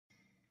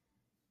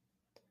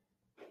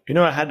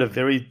I had a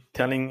very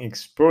telling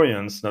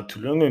experience not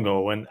too long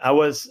ago when I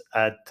was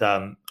at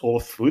Whole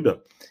Food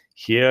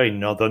here in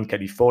Northern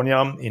California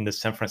in the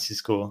San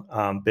Francisco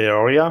Bay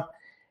Area.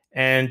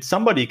 And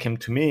somebody came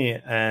to me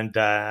and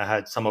I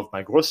had some of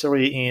my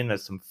grocery in,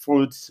 some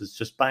fruits, was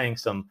just buying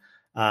some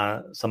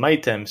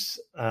items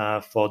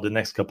for the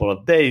next couple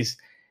of days.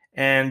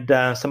 And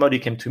somebody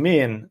came to me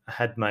and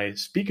had my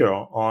speaker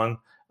on,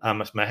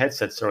 my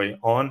headset, sorry,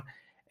 on,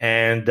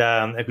 and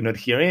I could not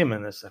hear him.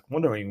 And I was like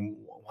wondering,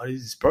 what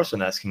is this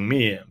person asking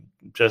me?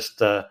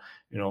 Just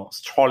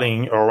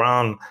strolling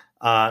around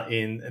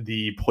in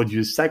the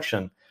produce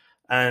section,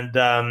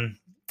 and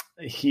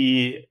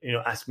he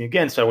asked me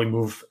again. So I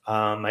remove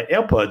my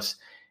AirPods,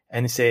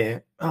 and he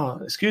say, "Oh,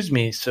 excuse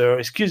me, sir.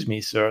 Excuse me,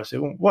 sir." I say,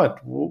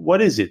 "What?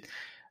 What is it?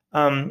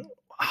 Um,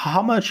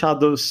 how much are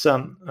those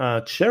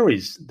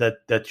cherries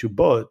that you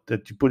bought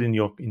that you put in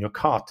your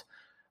cart?"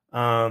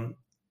 Um,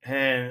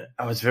 and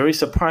I was very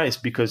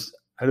surprised because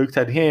I looked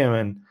at him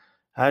and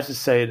I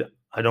just said,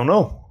 "I don't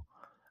know.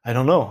 I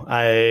don't know.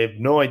 I have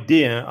no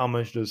idea how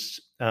much those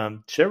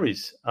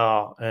cherries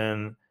are."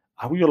 And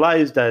I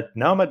realized that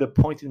now I'm at the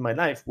point in my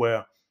life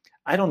where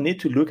I don't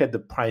need to look at the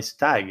price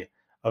tag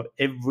of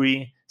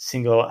every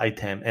single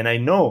item. And I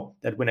know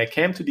that when I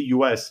came to the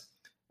US,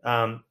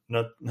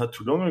 not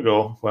too long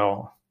ago,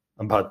 well,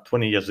 about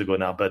 20 years ago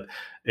now, but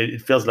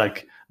it feels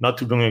like not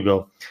too long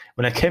ago.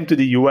 When I came to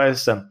the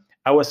US,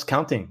 I was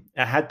counting.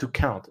 I had to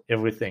count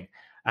everything.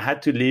 I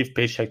had to live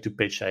paycheck to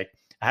paycheck.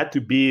 I had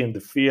to be in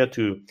the fear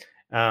to,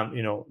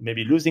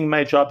 maybe losing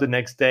my job the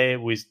next day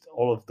with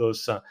all of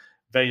those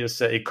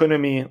various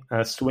economy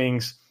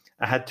swings.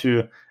 I had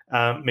to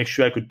make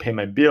sure I could pay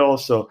my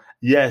bills. So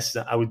yes,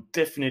 I would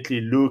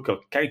definitely look or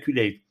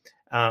calculate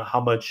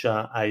how much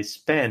I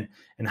spend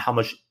and how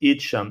much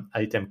each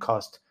item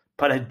cost.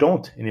 But I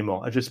don't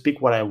anymore. I just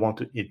pick what I want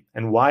to eat.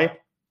 And why?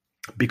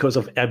 Because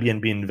of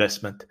Airbnb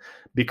investment,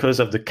 because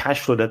of the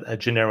cash flow that I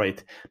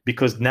generate.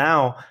 Because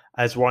now,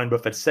 as Warren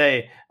Buffett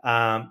say,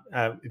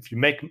 if you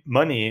make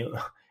money,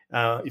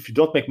 if you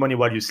don't make money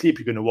while you sleep,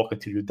 you're going to work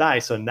until you die.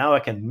 So now I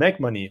can make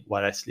money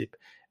while I sleep,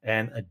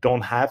 and I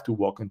don't have to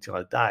work until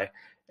I die.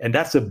 And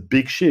that's a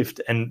big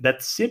shift. And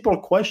that simple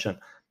question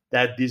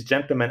that this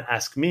gentleman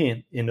asked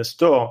me in the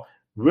store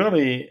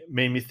really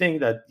made me think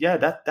that, yeah,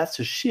 that's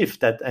a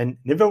shift that I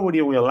never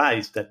really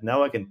realized, that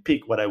now I can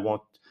pick what I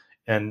want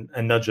and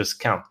not just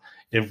count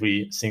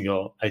every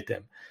single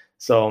item.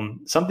 So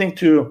something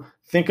to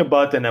think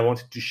about, and I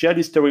wanted to share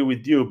this story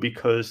with you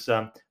because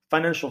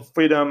financial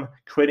freedom,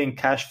 creating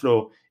cash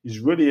flow is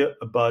really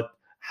about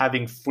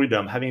having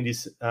freedom, having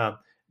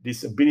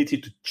this ability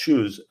to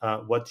choose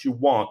what you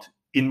want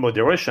in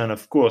moderation.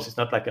 Of course, it's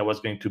not like I was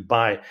going to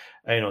buy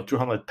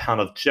 200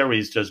 pounds of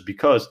cherries just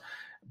because,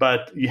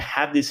 but you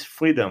have this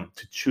freedom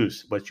to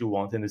choose what you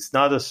want, and it's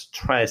not a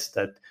stress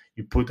that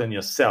you put on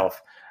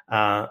yourself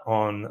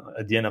on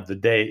at the end of the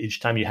day each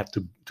time you have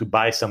to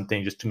buy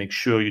something, just to make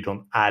sure you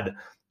don't add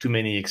too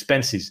many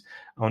expenses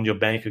on your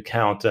bank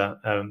account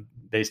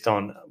based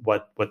on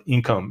what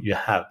income you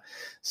have.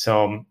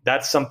 So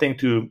that's something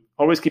to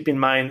always keep in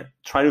mind.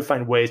 Try to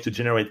find ways to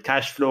generate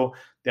cash flow.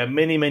 There are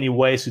many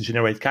ways to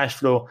generate cash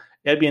flow.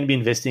 Airbnb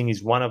investing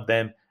is one of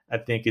them. I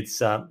think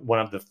it's one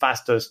of the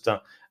fastest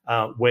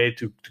way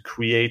to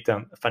create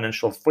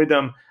financial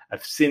freedom.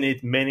 I've seen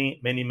it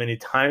many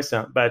times.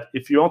 But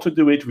if you want to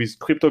do it with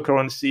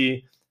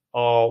cryptocurrency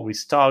or with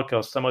stock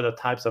or some other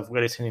types of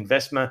real estate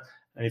investment,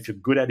 and if you're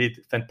good at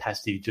it,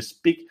 fantastic.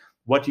 Just pick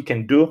what you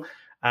can do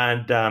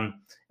and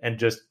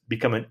just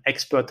become an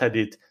expert at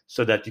it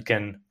so that you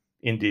can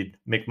indeed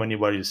make money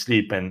while you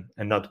sleep and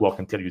not work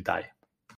until you die.